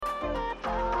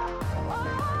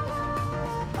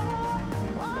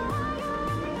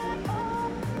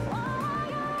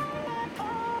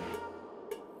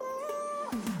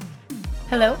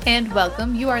Hello and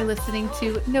welcome. You are listening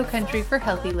to No Country for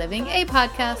Healthy Living, a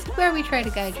podcast where we try to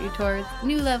guide you towards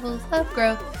new levels of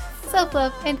growth,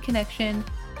 self-love, and connection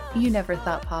you never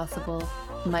thought possible.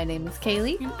 My name is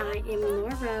Kaylee. And I am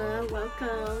Laura.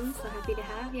 Welcome. So happy to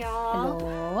have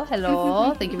y'all.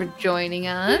 Hello. Thank you for joining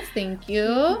us. Thank you.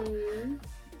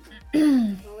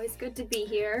 Always good to be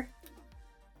here.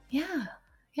 Yeah.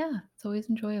 It's always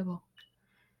enjoyable.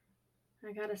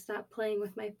 I gotta stop playing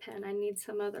with my pen. I need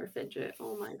some other fidget.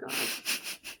 Oh my god.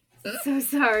 So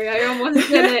sorry. I almost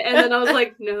did it and then I was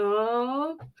like,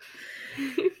 no.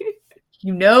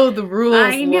 You know the rules,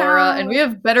 I know. Laura, and we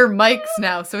have better mics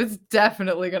now, so it's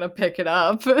definitely going to pick it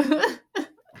up.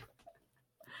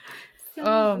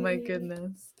 Oh my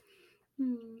goodness.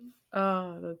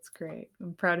 Oh, that's great.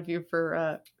 I'm proud of you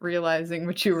for realizing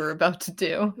what you were about to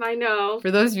do. I know. For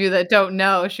those of you that don't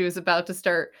know, she was about to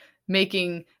start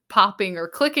making popping or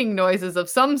clicking noises of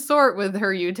some sort with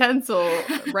her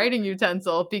writing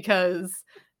utensil, because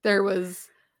there was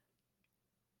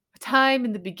a time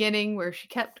in the beginning where she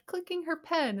kept clicking her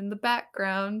pen in the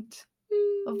background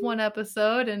of one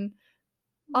episode, and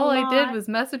all I did was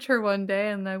message her one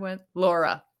day and I went,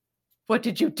 Laura, what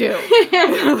did you do?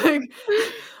 Like,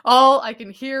 all I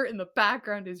can hear in the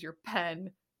background is your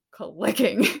pen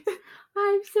clicking.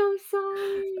 I'm so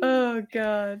sorry. Oh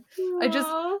god.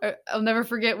 Aww. I'll never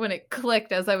forget when it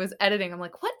clicked as I was editing. I'm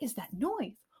like, what is that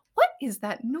noise? What is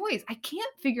that noise? I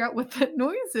can't figure out what that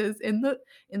noise is in the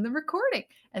recording.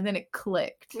 And then it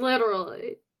clicked.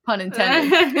 Literally. Pun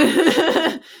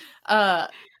intended. And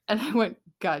I went,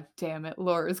 God damn it,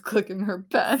 Laura's clicking her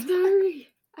pen. Sorry.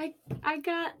 I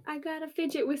got a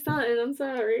fidget with something. I'm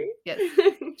sorry. Yes.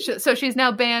 So she's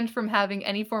now banned from having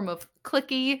any form of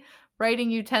clicky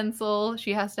writing utensil.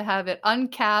 She has to have it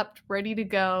uncapped, ready to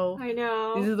go. I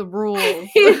know. These are the rules.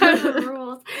 Yeah, the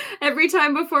rules. Every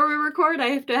time before we record, I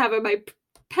have to have my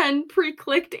pen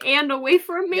pre-clicked and away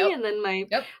from me, and then my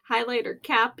highlighter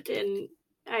capped, and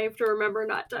I have to remember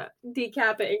not to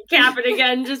decap it and cap it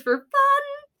again just for fun.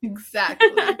 Exactly.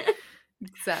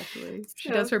 She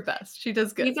does her best. She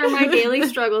does good. These are my daily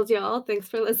struggles, y'all. Thanks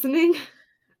for listening.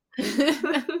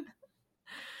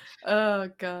 Oh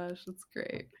gosh, that's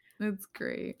great. That's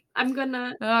great. I'm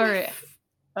gonna. All right.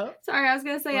 Oh, sorry. I was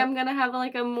gonna say I'm gonna have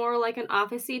an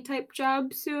office-y type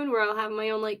job soon, where I'll have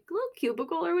my own little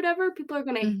cubicle or whatever. People are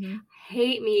gonna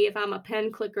hate me if I'm a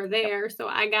pen clicker there, so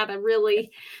I gotta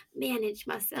really manage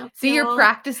myself. See, you're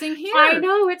practicing here. I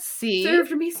know, it's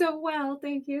served me so well.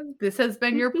 Thank you. This has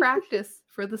been your practice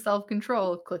for the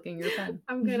self-control of clicking your pen.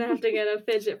 I'm gonna have to get a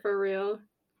fidget for real,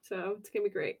 so it's gonna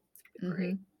be great. It's gonna be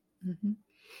great. Mm-hmm.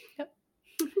 Yep.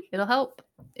 It'll help.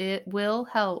 It will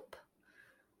help.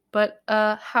 But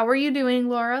how are you doing,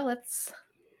 Laura? Let's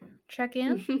check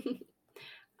in.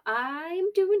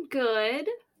 I'm doing good.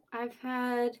 I've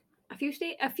had a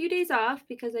few days off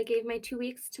because I gave my 2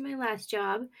 weeks to my last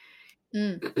job.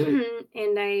 And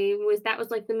that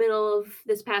was like the middle of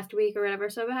this past week or whatever.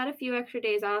 So I've had a few extra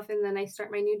days off, and then I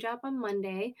start my new job on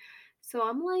Monday. So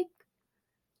I'm like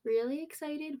really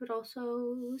excited, but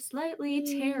also slightly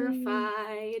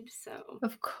terrified. So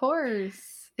of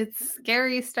course. It's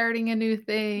scary starting a new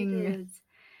thing. It is.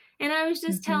 And I was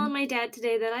just telling my dad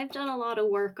today that I've done a lot of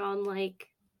work on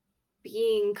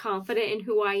being confident in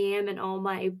who I am and all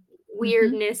my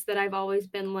weirdness that I've always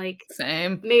been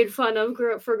made fun of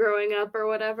for growing up or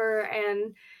whatever.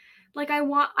 And I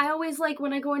always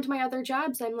when I go into my other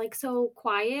jobs, I'm so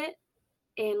quiet,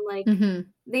 and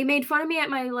they made fun of me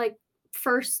at my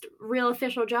first real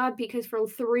official job because for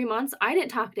 3 months I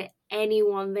didn't talk to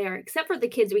anyone there except for the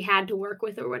kids we had to work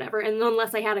with or whatever, and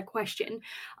unless I had a question.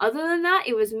 Other than that,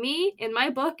 it was me and my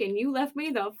book, and you left me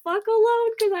the fuck alone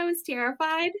because I was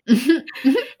terrified.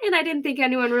 And I didn't think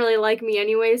anyone really liked me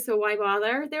anyway, so why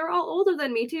bother? They were all older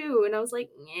than me too, and I was like,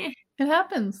 eh. It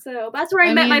happens. So that's where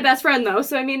I met my best friend, though.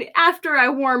 So I mean, after I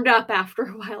warmed up after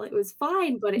a while, it was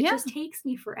fine, but it just takes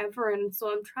me forever. And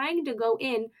so I'm trying to go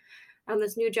in on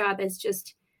this new job as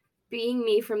just being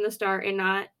me from the start, and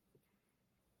not.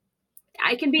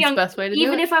 I can be the best way to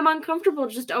even do it. If I'm uncomfortable,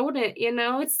 just own it.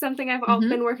 It's something I've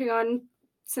been working on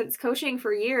since coaching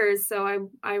for years. So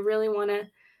I really want to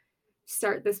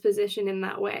start this position in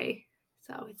that way.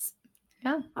 So it's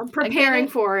I'm preparing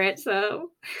for it. So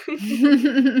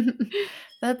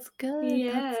that's good.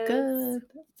 Yes. That's good.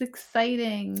 It's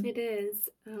exciting. It is.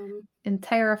 And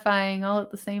terrifying all at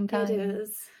the same time. It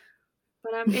is.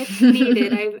 But it's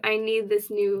needed. I need this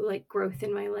new growth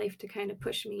in my life to kind of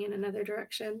push me in another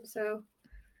direction. So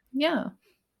yeah,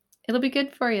 it'll be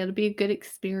good for you. It'll be a good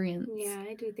experience. Yeah,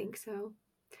 I do think so.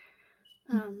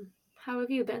 How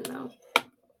have you been though?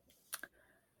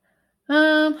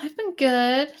 I've been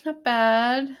good, not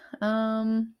bad.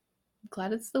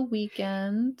 Glad it's the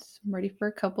weekend. I'm ready for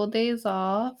a couple days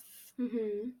off.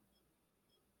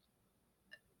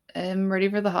 I'm ready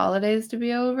for the holidays to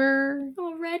be over.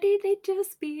 Already? They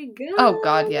just begun. Oh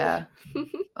God, yeah.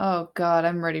 Oh God,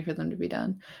 I'm ready for them to be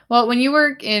done. Well, when you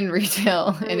work in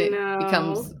retail and it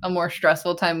becomes a more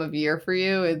stressful time of year for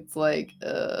you, it's like,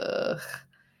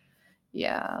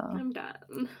 yeah. I'm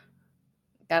done.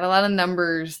 Got a lot of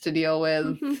numbers to deal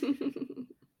with.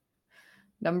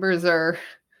 Numbers are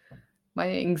my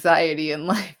anxiety in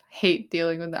life. I hate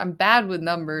dealing with them. I'm bad with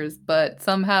numbers, but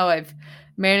somehow I've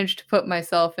managed to put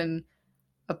myself in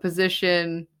a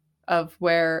position of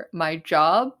where my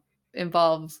job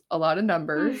involves a lot of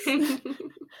numbers.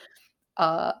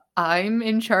 I'm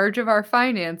in charge of our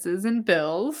finances and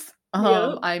bills.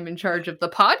 Yep. I'm in charge of the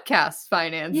podcast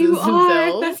finances and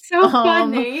bills. That's so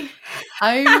funny.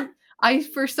 I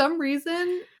for some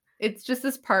reason, it's just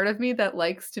this part of me that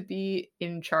likes to be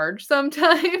in charge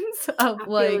sometimes of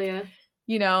like,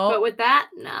 you know. But with that,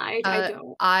 no, I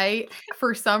don't. I,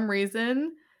 for some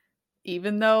reason,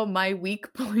 even though my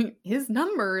weak point is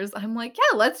numbers, I'm like,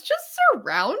 yeah, let's just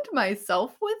surround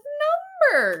myself with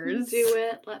numbers. Do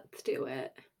it. Let's do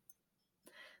it.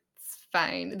 It's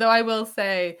fine. Though I will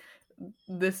say,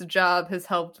 this job has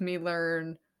helped me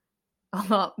learn a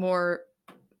lot more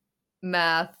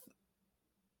math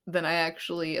than I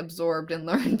actually absorbed and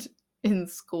learned in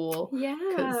school. Yeah.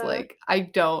 Because, like, I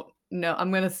don't know. I'm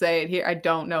going to say it here. I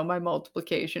don't know my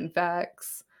multiplication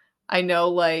facts. I know,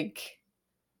 like,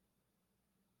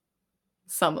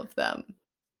 some of them.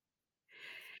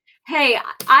 Hey,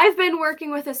 I've been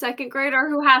working with a second grader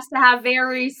who has to have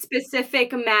very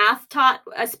specific math taught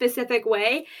a specific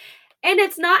way. And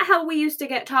it's not how we used to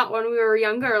get taught when we were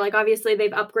younger. Like, obviously,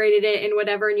 they've upgraded it and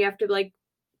whatever, and you have to, like,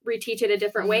 reteach it a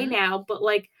different way now. But,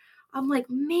 like, I'm like,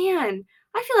 man,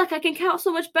 I feel like I can count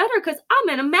so much better because I'm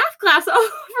in a math class all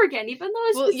over again, even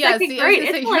though it's second grade.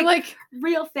 It's like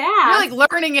real fast. You're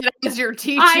like learning it as you're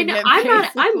teaching it.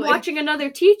 I'm watching another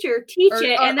teacher teach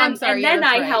it, and then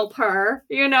I help her.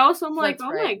 You know, so I'm like,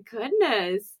 my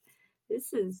goodness,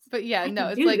 this is. But yeah, no,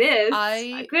 it's like this.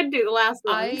 I could do the last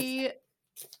one. I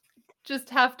just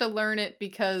have to learn it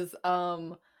because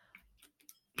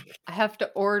I have to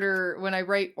order when I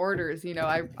write orders, you know,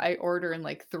 I order in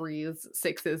like 3s,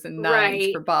 6s, and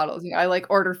 9s for bottles. You know, I like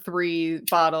order 3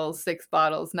 bottles, 6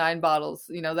 bottles, 9 bottles,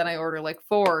 you know, then I order like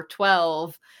 4,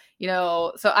 12, you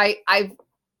know. So I've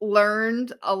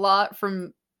learned a lot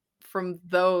from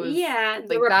those. Yeah, like,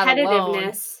 the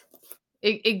repetitiveness.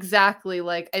 Exactly.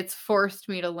 Like, it's forced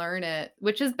me to learn it,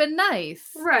 which has been nice.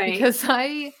 Right. Because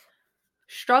I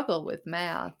struggle with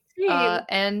math.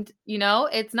 And you know,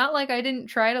 it's not like I didn't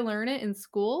try to learn it in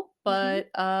school, but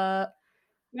I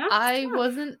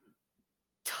wasn't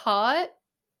taught.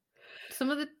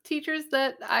 Some of the teachers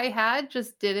that I had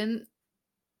just didn't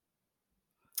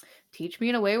teach me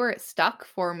in a way where it stuck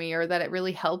for me or that it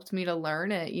really helped me to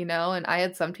learn it, you know. And I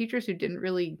had some teachers who didn't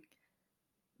really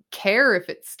care if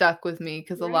it stuck with me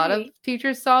because a lot of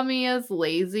teachers saw me as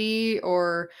lazy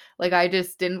or like I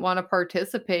just didn't want to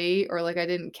participate or like I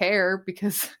didn't care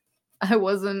because I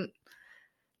wasn't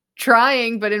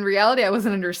trying, but in reality I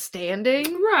wasn't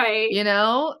understanding. Right. You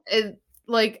know,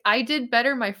 like I did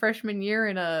better my freshman year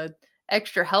in a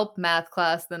extra help math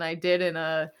class than I did in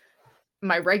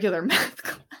my regular math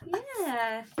class.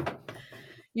 Yeah.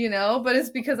 You know, but it's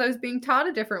because I was being taught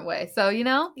a different way. So, you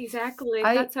know. Exactly.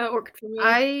 That's how it worked for me.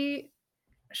 I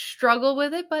struggle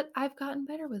with it, but I've gotten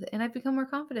better with it and I've become more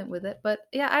confident with it. But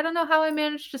yeah, I don't know how I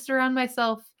managed to surround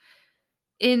myself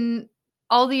in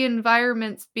all the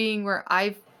environments being where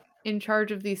I've in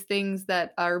charge of these things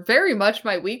that are very much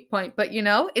my weak point. But, you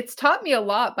know, it's taught me a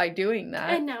lot by doing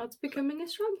that. And now it's becoming a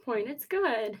strong point. It's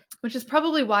good. Which is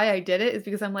probably why I did it, is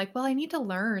because I'm like, well, I need to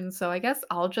learn, so I guess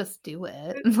I'll just do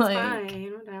it. It's like,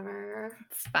 fine, whatever.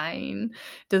 It's fine.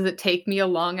 Does it take me a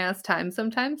long ass time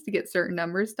sometimes to get certain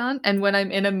numbers done? And when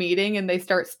I'm in a meeting and they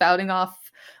start spouting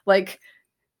off like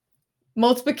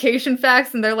multiplication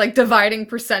facts and they're like dividing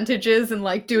percentages and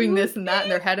like doing this and that in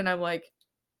their head, and I'm like,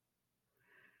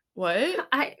 what?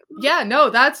 Yeah, no,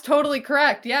 that's totally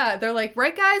correct. Yeah, they're like,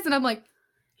 right, guys? And I'm like,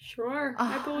 sure,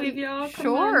 I believe y'all. Come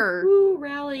sure. On. Woo,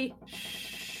 rally.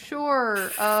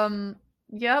 Sure.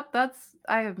 Yep,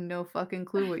 I have no fucking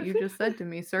clue what you just said to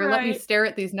me, sir. Let me stare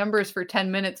at these numbers for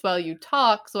 10 minutes while you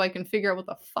talk so I can figure out what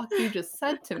the fuck you just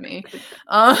said to me.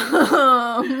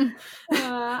 I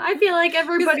feel like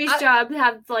everybody's job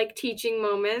have like teaching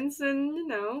moments and, you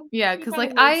know. Yeah, because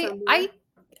like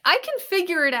I can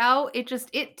figure it out.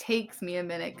 It takes me a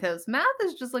minute because math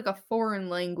is just like a foreign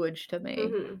language to me.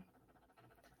 Mm-hmm.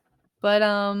 But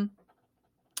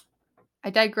I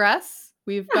digress.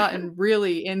 We've gotten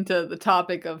really into the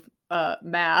topic of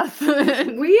math.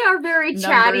 We are very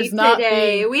chatty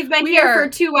today. We've been here for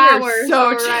 2 hours.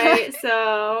 So right,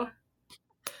 so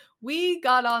we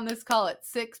got on this call at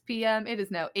 6 p.m. It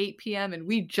is now 8 p.m. and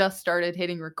we just started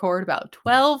hitting record about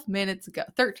 13 minutes ago.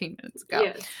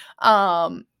 Yes.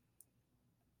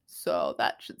 So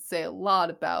that should say a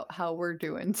lot about how we're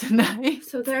doing tonight.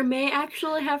 So there may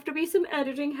actually have to be some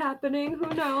editing happening. Who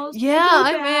knows? Yeah,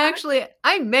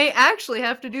 I may actually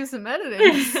have to do some editing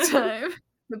this time.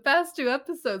 The past 2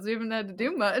 episodes we haven't had to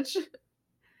do much.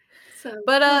 So,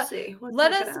 but we'll see.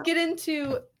 let us get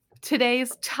into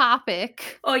today's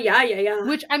topic. Oh yeah.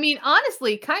 Which, I mean,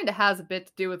 honestly, kind of has a bit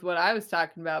to do with what I was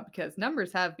talking about, because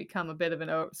numbers have become a bit of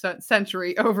an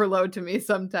sensory overload to me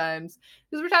sometimes.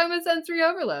 Because we're talking about sensory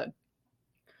overload.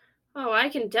 Oh, I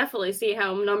can definitely see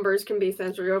how numbers can be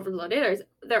sensory overload.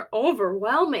 They're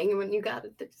overwhelming when you got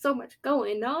so much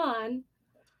going on.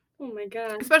 Oh my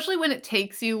god. Especially when it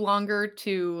takes you longer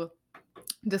to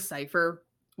decipher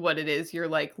what it is you're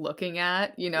like looking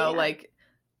at, like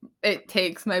it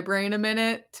takes my brain a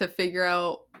minute to figure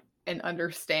out and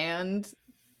understand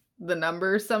the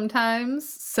numbers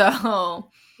sometimes. So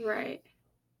right.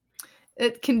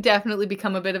 It can definitely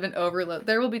become a bit of an overload.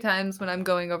 There will be times when I'm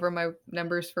going over my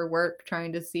numbers for work,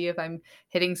 trying to see if I'm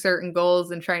hitting certain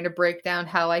goals and trying to break down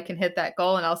how I can hit that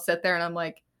goal. And I'll sit there and I'm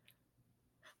like,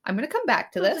 I'm going to come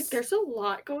back to this. Like, there's a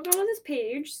lot going on this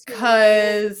page.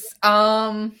 Because,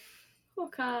 oh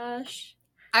gosh.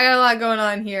 I got a lot going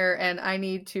on here and I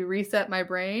need to reset my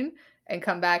brain and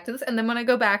come back to this. And then when I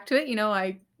go back to it,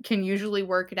 I can usually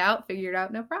work it out, figure it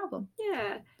out, no problem.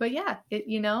 Yeah. But yeah, it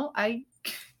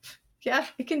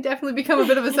can definitely become a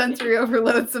bit of a sensory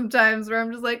overload sometimes where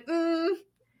I'm just like,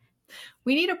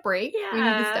 we need a break. Yeah. We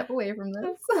need to step away from this.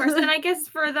 Of course. And I guess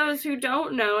for those who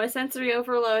don't know, a sensory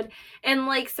overload, and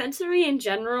like sensory in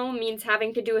general means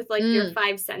having to do with like your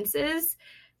 5 senses.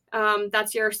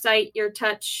 That's your sight, your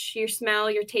touch, your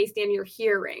smell, your taste, and your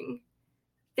hearing.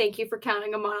 Thank you for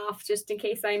counting them off, just in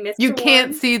case I missed You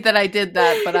can't see that I did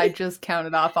that, but I just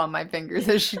counted off on my fingers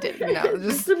as she did.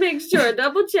 Just to make sure.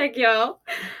 Double check, y'all.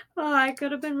 Oh, I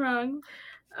could have been wrong.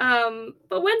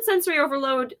 But when sensory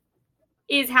overload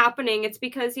is happening, it's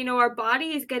because, our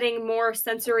body is getting more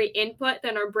sensory input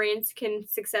than our brains can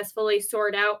successfully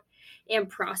sort out and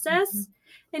process. Mm-hmm.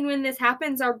 And when this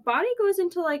happens, our body goes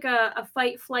into like a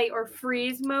fight, flight, or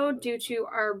freeze mode due to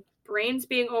our brains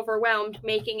being overwhelmed,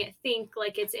 making it think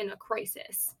like it's in a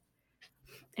crisis.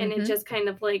 And it just kind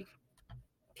of like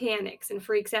panics and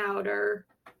freaks out or...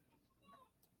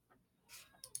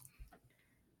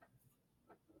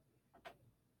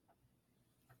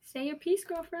 Say your piece,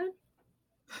 girlfriend.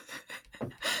 All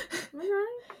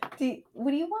right.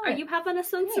 What do you want? Are you having a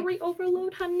sensory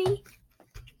overload, honey?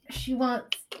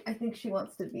 I think she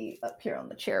wants to be up here on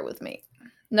the chair with me.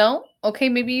 No? Okay,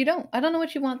 maybe you don't. I don't know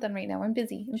what you want then right now. I'm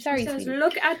busy. I'm sorry, she says, sweetie.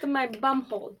 Look at my bum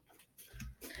hole.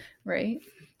 Right?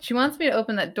 She wants me to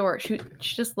open that door. She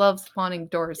just loves wanting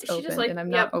doors open, and I'm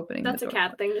not opening the door. That's a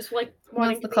cat thing. Just like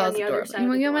wanting to be on the other side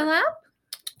You of the door. want to get on my lap?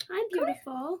 Hi,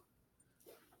 beautiful.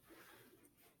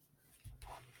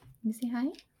 Let me say hi.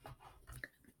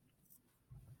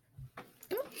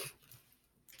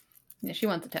 Yeah, she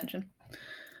wants attention.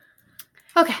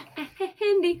 Okay.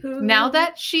 Now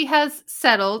that she has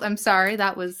settled, I'm sorry,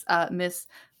 that was Miss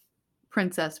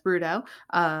Princess Bruto.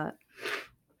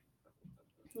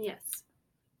 Yes.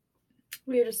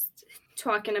 We were just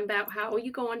talking about how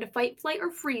you go into fight, flight,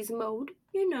 or freeze mode,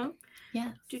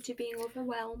 Yeah. Due to being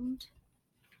overwhelmed.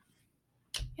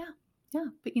 Yeah.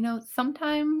 But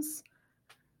sometimes,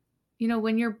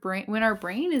 when our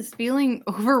brain is feeling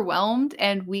overwhelmed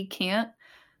and we can't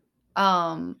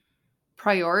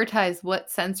prioritize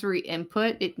what sensory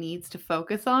input it needs to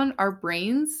focus on, our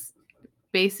brains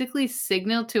basically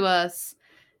signal to us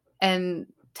and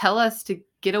tell us to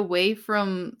get away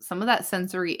from some of that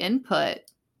sensory input.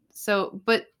 So,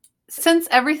 but since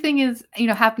everything is,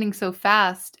 happening so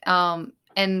fast,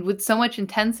 and with so much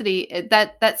intensity,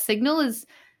 that signal is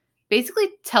basically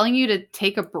telling you to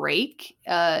take a break,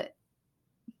 but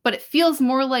it feels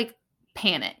more like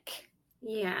panic.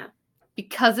 Yeah.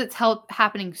 Because it's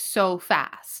happening so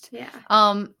fast. Yeah.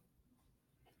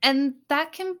 And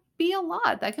that can be a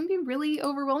lot. That can be really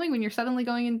overwhelming when you're suddenly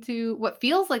going into what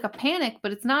feels like a panic,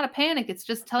 but it's not a panic. It's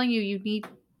just telling you need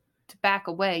to back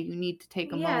away. You need to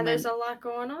take a moment. Yeah, there's a lot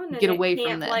going on. Get away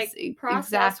from this. Like,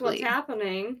 process what's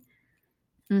happening.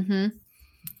 Mm-hmm.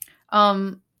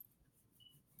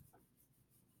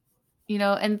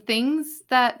 And things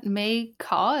that may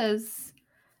cause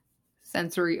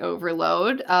sensory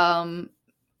overload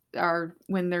are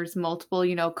when there's multiple,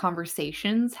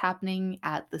 conversations happening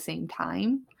at the same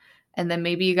time. And then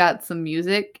maybe you got some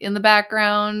music in the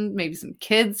background, maybe some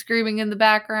kids screaming in the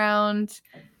background.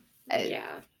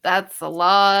 Yeah. That's a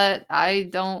lot. I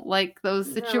don't like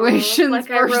those situations. Like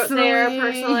personally. I wrote there,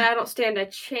 personally, I don't stand a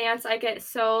chance. I get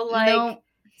so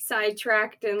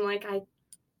sidetracked and I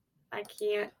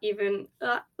can't even.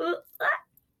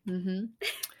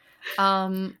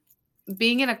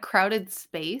 Being in a crowded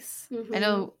space. I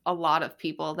know a lot of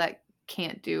people that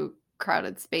can't do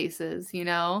crowded spaces,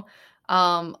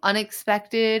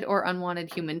 unexpected or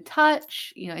unwanted human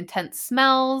touch, intense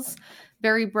smells,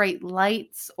 very bright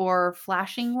lights or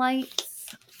flashing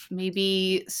lights,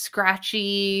 maybe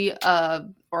scratchy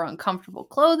or uncomfortable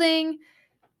clothing,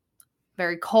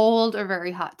 very cold or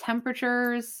very hot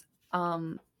temperatures,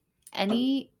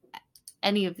 any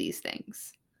of these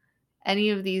things.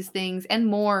 Any of these things and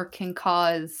more can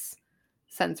cause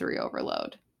sensory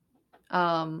overload.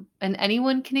 And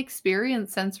anyone can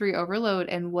experience sensory overload,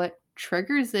 and what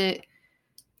triggers it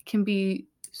can be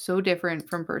so different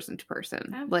from person to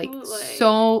person.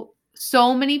 Absolutely.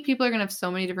 So many people are going to have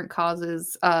so many different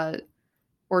causes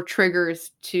or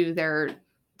triggers to their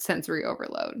sensory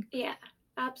overload. Yeah,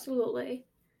 absolutely.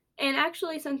 And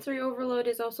actually, sensory overload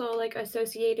is also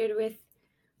associated with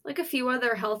a few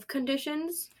other health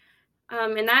conditions.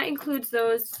 And that includes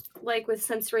those with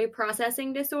sensory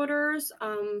processing disorders,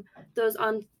 those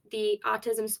on the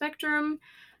autism spectrum,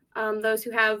 those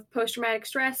who have post-traumatic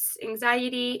stress,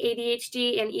 anxiety,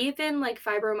 ADHD, and even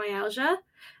fibromyalgia.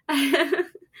 I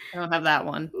don't have that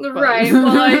one. But... Right.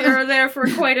 Well, you're there for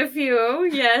quite a few.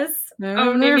 Yes.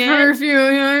 I'm there for a few.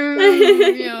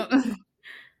 Yeah.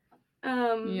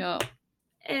 Yeah.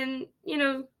 And,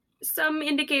 some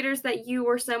indicators that you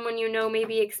or someone may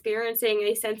be experiencing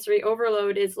a sensory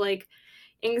overload is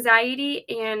anxiety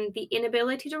and the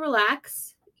inability to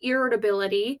relax,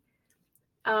 irritability.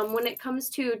 When it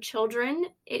comes to children,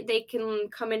 they can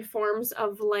come in forms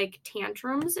of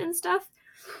tantrums and stuff,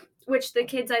 which the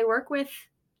kids I work with,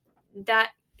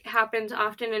 that happens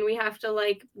often, and we have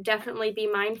to definitely be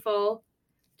mindful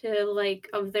to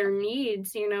of their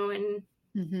needs, and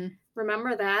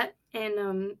remember that.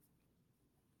 And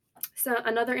so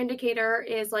another indicator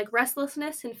is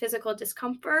restlessness and physical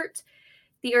discomfort,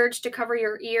 the urge to cover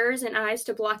your ears and eyes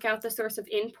to block out the source of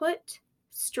input,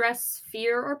 stress,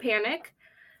 fear, or panic,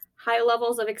 high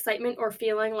levels of excitement or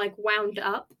feeling wound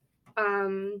up,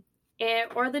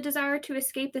 or the desire to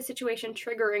escape the situation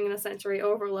triggering the sensory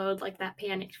overload, that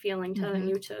panicked feeling telling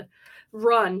you to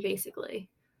run, basically.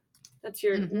 That's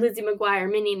your Lizzie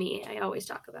McGuire mini-me I always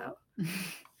talk about.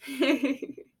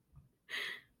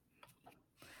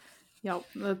 Yep,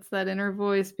 that's that inner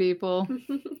voice, people.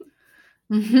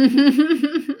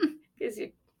 Because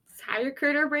it's how your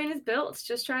critter brain is built. It's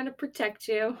just trying to protect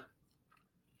you.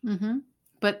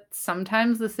 But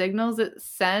sometimes the signals it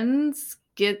sends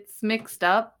gets mixed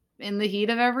up in the heat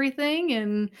of everything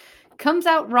and comes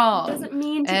out wrong. It doesn't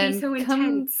mean to be so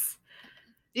intense.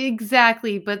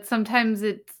 Exactly, but sometimes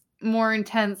it's more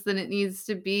intense than it needs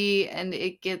to be, and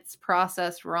it gets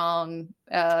processed wrong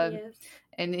and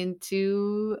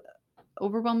into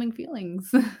overwhelming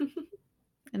feelings.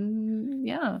 And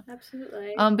yeah,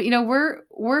 absolutely. But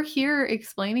we're here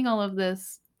explaining all of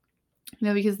this,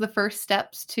 because the first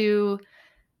steps to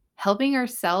helping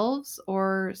ourselves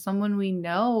or someone we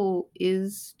know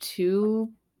is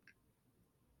to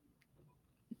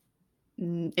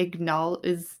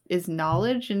acknowledge is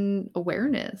knowledge and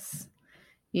awareness.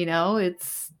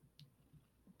 It's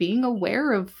being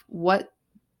aware of what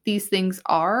these things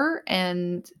are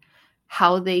and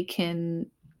how they can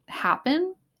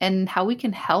happen and how we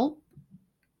can help.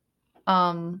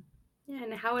 And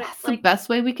how that's the best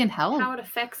way we can help. How it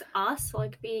affects us,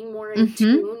 being more in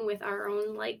tune with our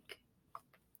own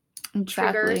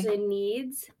triggers and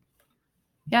needs.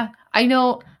 Yeah, I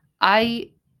know.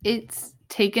 It's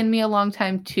taken me a long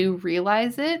time to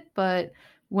realize it, but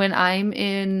when I'm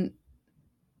in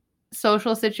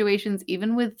social situations,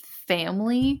 even with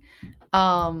family,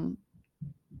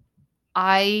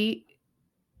 I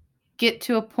get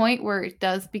to a point where it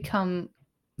does become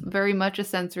very much a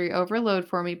sensory overload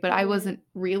for me, but I wasn't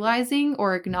realizing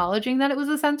or acknowledging that it was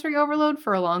a sensory overload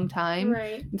for a long time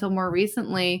until more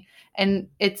recently. And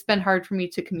it's been hard for me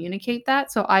to communicate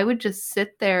that. So I would just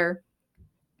sit there,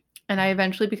 and I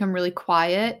eventually become really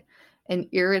quiet and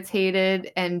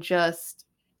irritated, and just,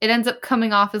 it ends up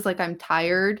coming off as I'm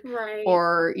tired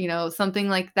or, something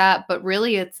like that. But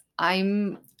really I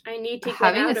need to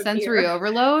having a sensory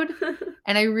overload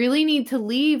and I really need to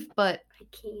leave, but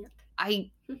I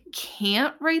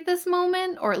can't right this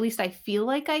moment, or at least I feel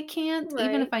like I can't,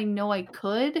 even if I know I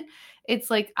could. it's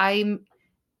like I'm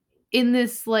in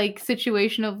this like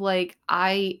situation of like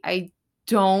I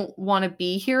don't want to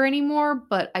be here anymore,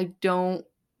 but I don't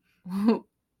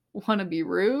want to be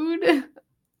rude.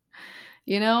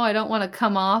 You know, I don't want to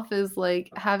come off as like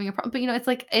having a problem. But, you know, it's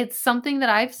like it's something that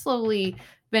I've slowly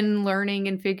been learning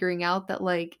and figuring out that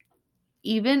like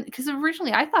even because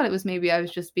originally I thought it was maybe I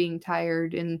was just being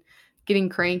tired and getting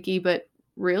cranky, but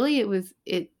really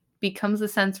it becomes a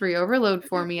sensory overload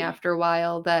for me after a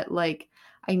while that like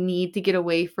I need to get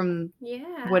away from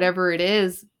whatever it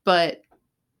is. But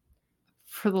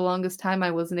for the longest time,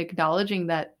 I wasn't acknowledging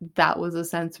that that was a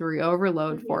sensory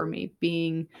overload for me,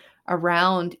 being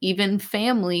around even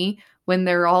family when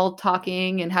they're all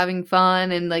talking and having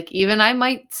fun. And like, even I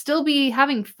might still be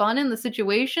having fun in the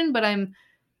situation, but I'm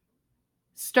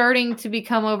starting to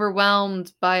become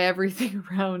overwhelmed by everything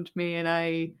around me and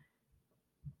I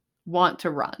want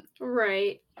to run.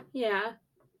 Right. Yeah.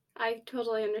 I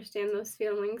totally understand those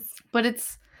feelings. But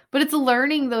it's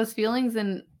learning those feelings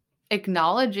and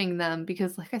acknowledging them,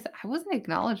 because like I said, I wasn't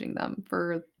acknowledging them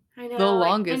for the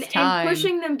longest time. And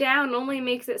pushing them down only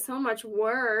makes it so much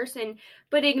worse.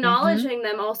 But acknowledging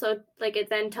them also, like, it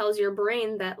then tells your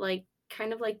brain that, like,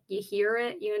 kind of like you hear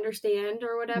it, you understand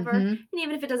or whatever. And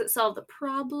even if it doesn't solve the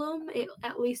problem, it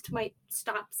at least might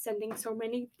stop sending so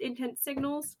many intense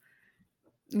signals.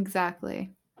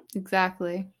 Exactly.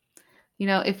 You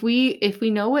know, if we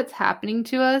know what's happening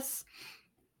to us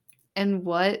and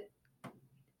what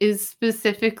is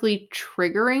specifically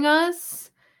triggering us,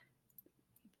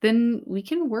 then we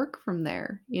can work from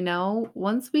there. You know,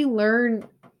 once we learn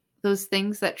those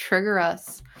things that trigger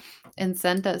us and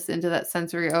send us into that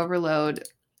sensory overload,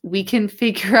 we can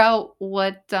figure out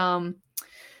what some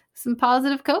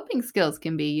positive coping skills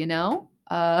can be, you know?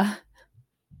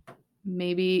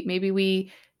 Maybe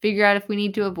we figure out if we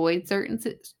need to avoid certain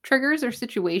triggers or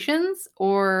situations,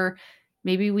 or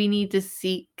maybe we need to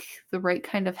seek the right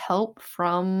kind of help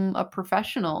from a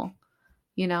professional,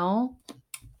 you know?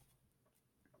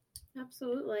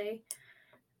 Absolutely.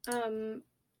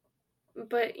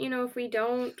 But, you know, if we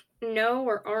don't know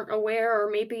or aren't aware,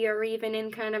 or maybe are even in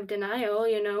kind of denial,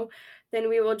 you know, then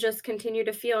we will just continue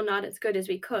to feel not as good as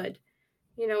we could.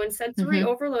 You know, and sensory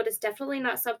overload is definitely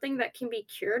not something that can be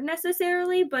cured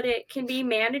necessarily, but it can be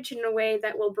managed in a way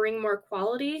that will bring more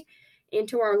quality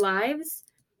into our lives.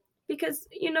 Because,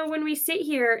 you know, when we sit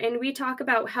here and we talk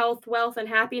about health, wealth, and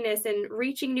happiness and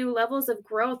reaching new levels of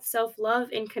growth, self-love,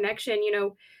 and connection, you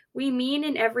know, we mean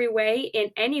in every way,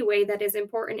 in any way that is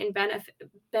important and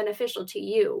beneficial to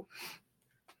you.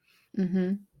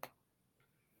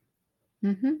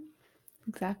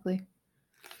 Exactly.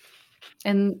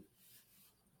 And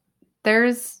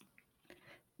there's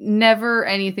never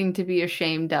anything to be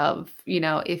ashamed of, you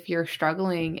know, if you're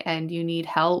struggling and you need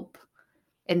help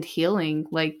and healing.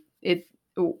 Like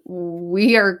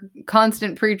we are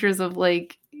constant preachers of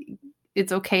like,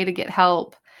 it's okay to get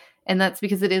help. And that's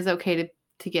because it is okay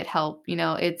to get help. You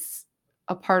know, it's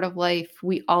a part of life.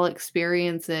 We all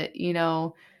experience it, you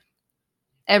know,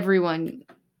 everyone,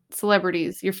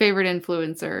 celebrities, your favorite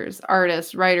influencers,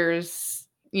 artists, writers,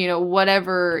 you know,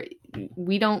 whatever.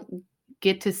 We don't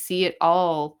get to see it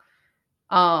all.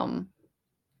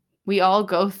 We all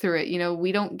go through it. You know,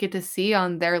 we don't get to see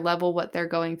on their level what they're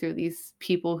going through, these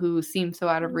people who seem so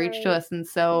out of reach to us and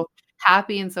so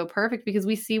happy and so perfect, because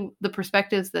we see the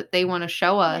perspectives that they want to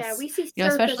show us. Yeah, we see you know,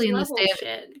 especially in this day of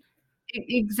shit.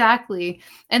 Exactly.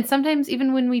 And sometimes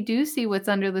even when we do see what's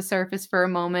under the surface for a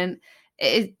moment,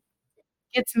 it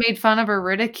gets made fun of or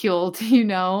ridiculed, you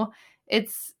know.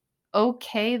 It's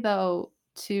okay though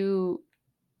to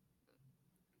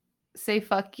say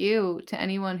fuck you to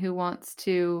anyone who wants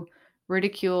to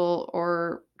ridicule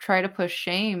or try to push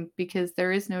shame, because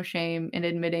there is no shame in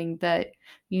admitting that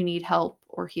you need help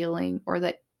or healing, or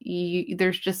that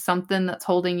there's just something that's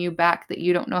holding you back that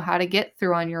you don't know how to get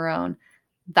through on your own.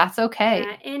 That's okay.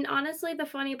 Yeah, and honestly, the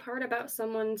funny part about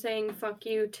someone saying fuck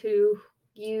you to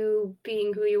you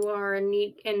being who you are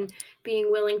and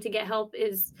being willing to get help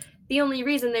is the only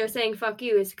reason they're saying fuck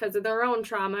you is because of their own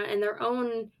trauma and their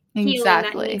own healing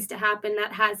that needs to happen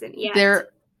that hasn't yet. They're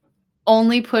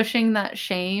only pushing that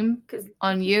shame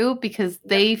on you because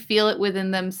they feel it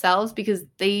within themselves, because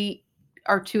they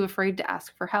are too afraid to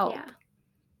ask for help.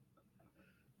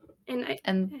 Yeah.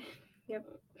 Yep.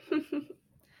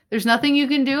 There's nothing you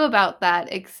can do about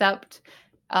that except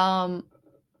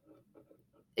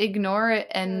ignore it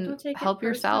and help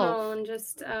yourself. And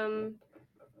just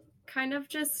kind of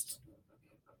just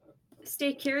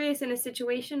stay curious in a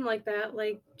situation like that.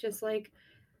 Like, just like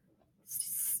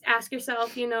ask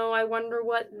yourself, I wonder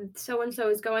what so-and-so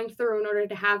is going through in order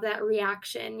to have that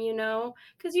reaction,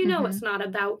 because it's not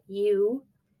about you.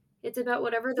 It's about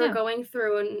whatever they're going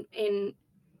through and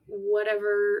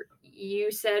whatever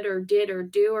you said or did or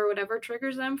do or whatever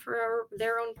triggers them for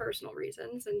their own personal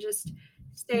reasons, and just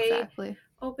stay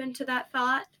open to that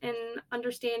thought and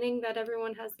understanding that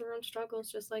everyone has their own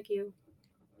struggles just like you.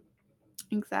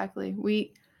 Exactly.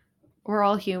 We're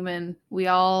all human. We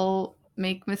all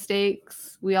make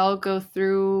mistakes. We all go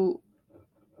through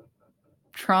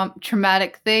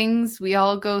traumatic things. We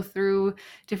all go through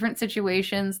different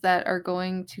situations that are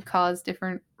going to cause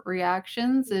different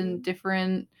reactions and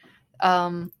different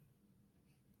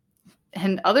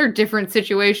and other different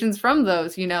situations from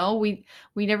those. We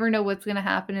never know what's going to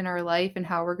happen in our life and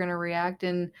how we're going to react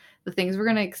and the things we're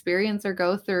going to experience or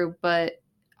go through, but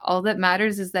all that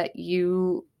matters is that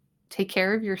you take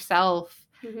care of yourself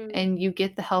and you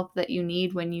get the help that you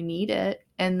need when you need it,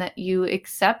 and that you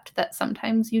accept that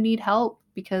sometimes you need help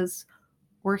because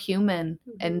we're human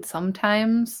and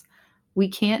sometimes we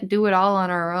can't do it all on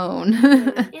our own.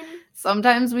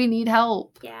 Sometimes we need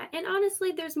help. Yeah, and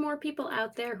honestly, there's more people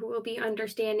out there who will be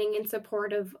understanding and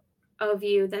supportive of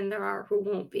you than there are who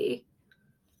won't be.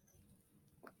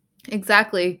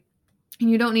 Exactly. And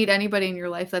you don't need anybody in your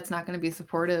life that's not going to be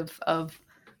supportive of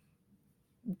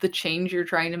the change you're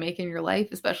trying to make in your life,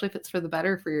 especially if it's for the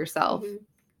better for yourself.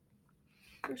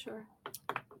 For sure.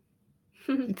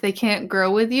 If they can't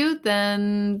grow with you,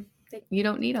 then you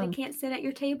don't need them. They can't sit at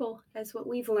your table. That's what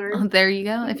we've learned. Oh, there you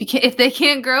go. If they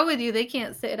can't grow with you, they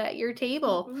can't sit at your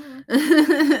table.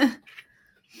 That's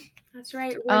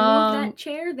right. Remove that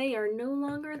chair. They are no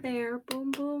longer there.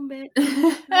 Boom, boom, bitch.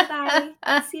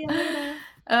 Bye. See you later.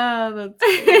 Oh, that's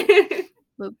great.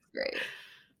 That's great.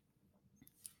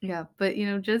 Yeah, but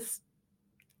just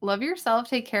love yourself,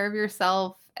 take care of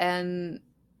yourself, and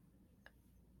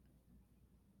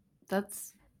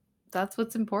that's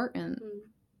what's important.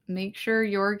 Make sure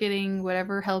you're getting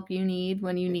whatever help you need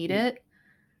when you need it,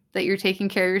 that you're taking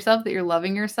care of yourself, that you're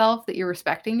loving yourself, that you're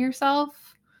respecting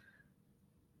yourself.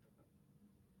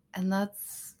 And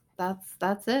that's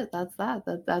it.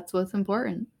 That's what's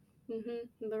important.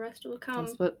 The rest will come.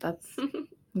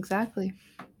 Exactly.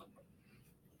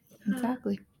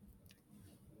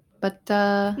 But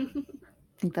I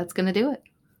think that's gonna do it.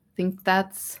 I think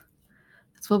that's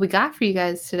what we got for you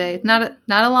guys today. Not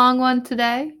a long one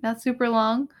today. Not super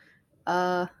long.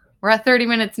 We're at 30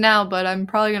 minutes now, but I'm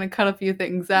probably gonna cut a few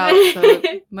things out, so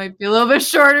it might be a little bit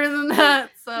shorter than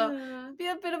that. So it'll be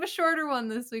a bit of a shorter one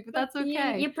this week, but that's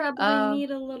okay. You probably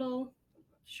need a little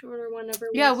shorter one every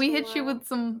once we hit you with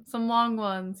some long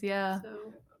ones. Yeah.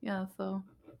 So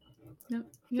yep,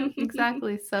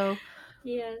 exactly. So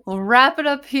yes. We'll wrap it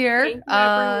up here. Thank you,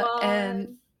 everyone.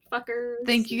 And fuckers.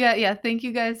 Thank you guys. Yeah, thank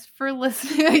you guys for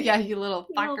listening. Yeah, you little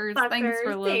fuckers. Thanks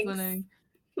for listening.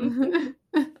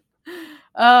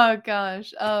 Oh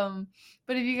gosh. But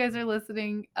if you guys are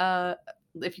listening, my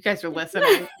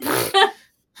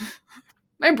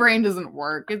brain doesn't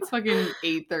work. It's fucking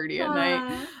 8:30 at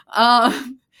night.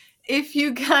 If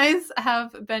you guys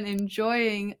have been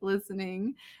enjoying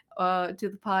listening to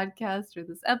the podcast or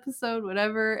this episode,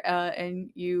 whatever, and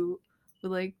you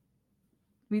would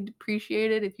we'd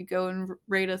appreciate it if you go and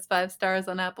rate us 5 stars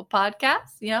on Apple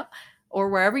Podcasts, or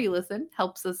wherever you listen.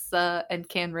 Helps us and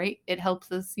can rate. It helps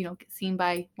us, get seen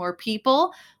by more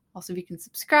people. Also, if you can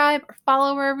subscribe or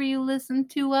follow wherever you listen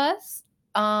to us.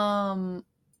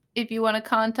 If you want to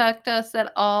contact us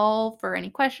at all for any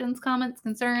questions, comments,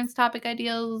 concerns, topic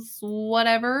ideas,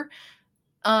 whatever,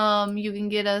 you can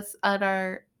get us at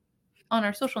on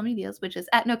our social medias, which is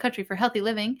at No Country for Healthy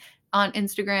Living on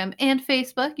Instagram and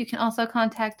Facebook. You can also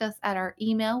contact us at our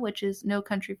email, which is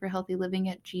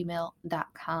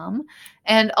nocountryforhealthyliving@gmail.com.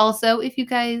 And also, if you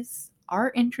guys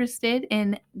are interested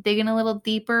in digging a little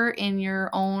deeper in your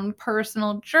own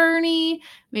personal journey,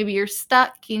 maybe you're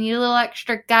stuck, you need a little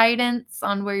extra guidance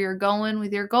on where you're going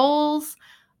with your goals,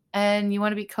 and you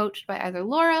want to be coached by either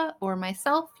Laura or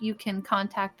myself, you can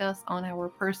contact us on our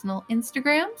personal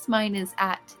Instagrams. Mine is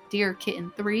at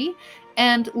DearKitten3,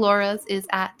 and Laura's is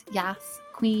at Yas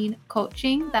Queen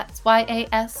Coaching. That's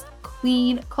YAS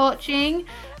Queen Coaching.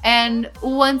 And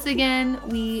once again,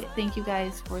 we thank you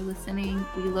guys for listening.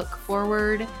 We look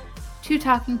forward to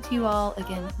talking to you all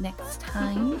again next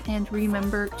time. And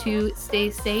remember to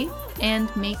stay safe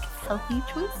and make healthy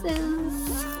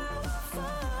choices.